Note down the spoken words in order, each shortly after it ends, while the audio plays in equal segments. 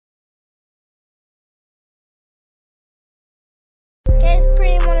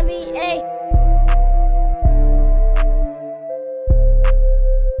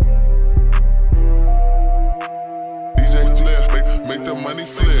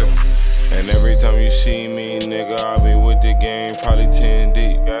nigga. And every time you see me, nigga, I be with the game, probably 10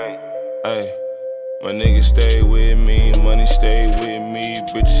 deep. Hey, my niggas stay with me, money stay with me,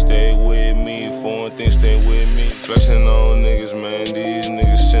 bitches stay with me, foreign things stay with me. Flexing on niggas, man, these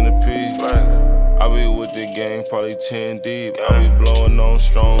niggas centipede. I be with the gang, probably 10 deep. I be blowing on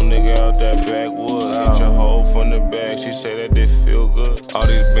strong, nigga, out that backwood. Hit your hoe from the back, she say that they feel good. All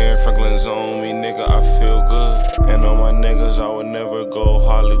these Ben Franklins on me, nigga, I feel good. And on my niggas, I would never go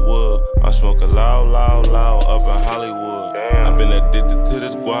Hollywood. I smoke a loud, loud, loud up in Hollywood. I've been addicted to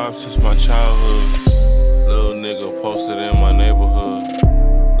this guap since my childhood. Little nigga posted in my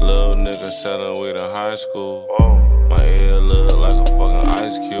neighborhood. Little nigga selling weed in high school. My ear look like a fucking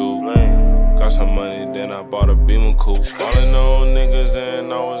ice cube. Got some money, then I bought a Beamer coupe. Ballin' on niggas,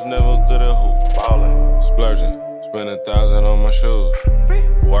 then I was never good at hoop. Splurging, spend 1,000 on my shoes.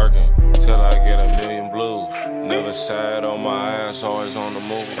 Working till I get 1,000,000 blues. Never sat on my ass, always on the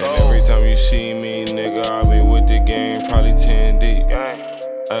move. And every time you see me, nigga, I be with the game, probably 10 deep.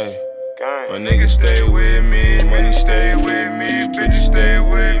 Hey, my niggas stay with me, money stay with me, bitches stay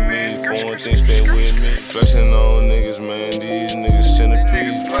with me, foreign things stay with me. Flexing on niggas, man, these niggas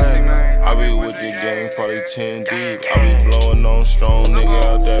centipede. I be with the gang, probably 10 deep. I be blowing on strong, nigga,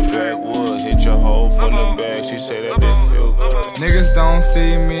 out that backwood. Hit your hoe from the back, she say that they feel good. Niggas don't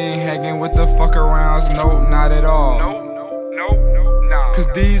see me hanging with the fuck arounds, nope, not at all. Cause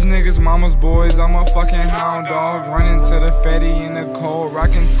these niggas mama's boys, I'm a fucking hound dog. Running to the Fetty in the cold,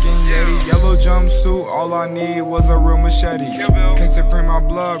 rockin' skin Yeti. Yellow jumpsuit, all I need was a real machete. Case it bring my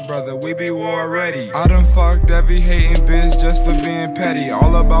blood, brother, we be war ready. I done fucked every hating bitch just for being petty.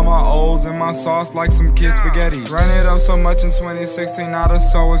 All about my O's and my sauce like some kid spaghetti. Run it up so much in 2016, now the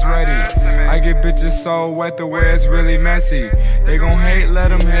soul is ready. I get bitches so wet the way it's really messy. They gon' hate, let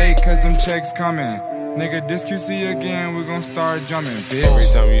them hate, cause them checks coming. Nigga, this QC again, we gon' start jumping, bitch. Every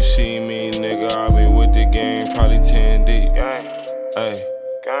time you see me, nigga, I be with the game, probably 10 deep. Hey,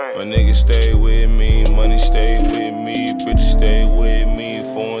 my niggas stay with me, money stay with me, bitches stay with me,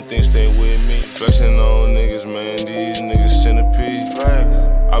 foreign things stay with me. Flexing on niggas, man, these niggas centipede.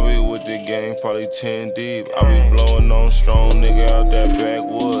 I be with the gang, probably 10 deep. I be blowing on strong, nigga, out that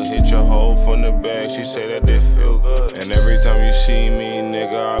backwood. Hit your hoe from the back, she say that they feel good. And every time you see me,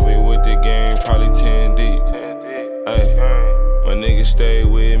 nigga, I be with the gang, probably 10 deep. Hey, my niggas stay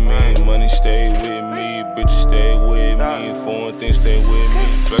with me, money stay with me, bitches stay with me, foreign things stay with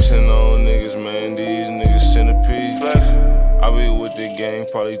me. Flexing on niggas, man, these niggas centipede. I be with the gang,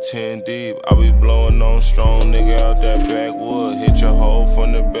 probably 10 deep. I be blowing on strong, nigga, out that backwood. Hit your hoe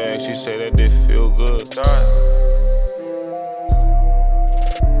from the back, she say that they feel good.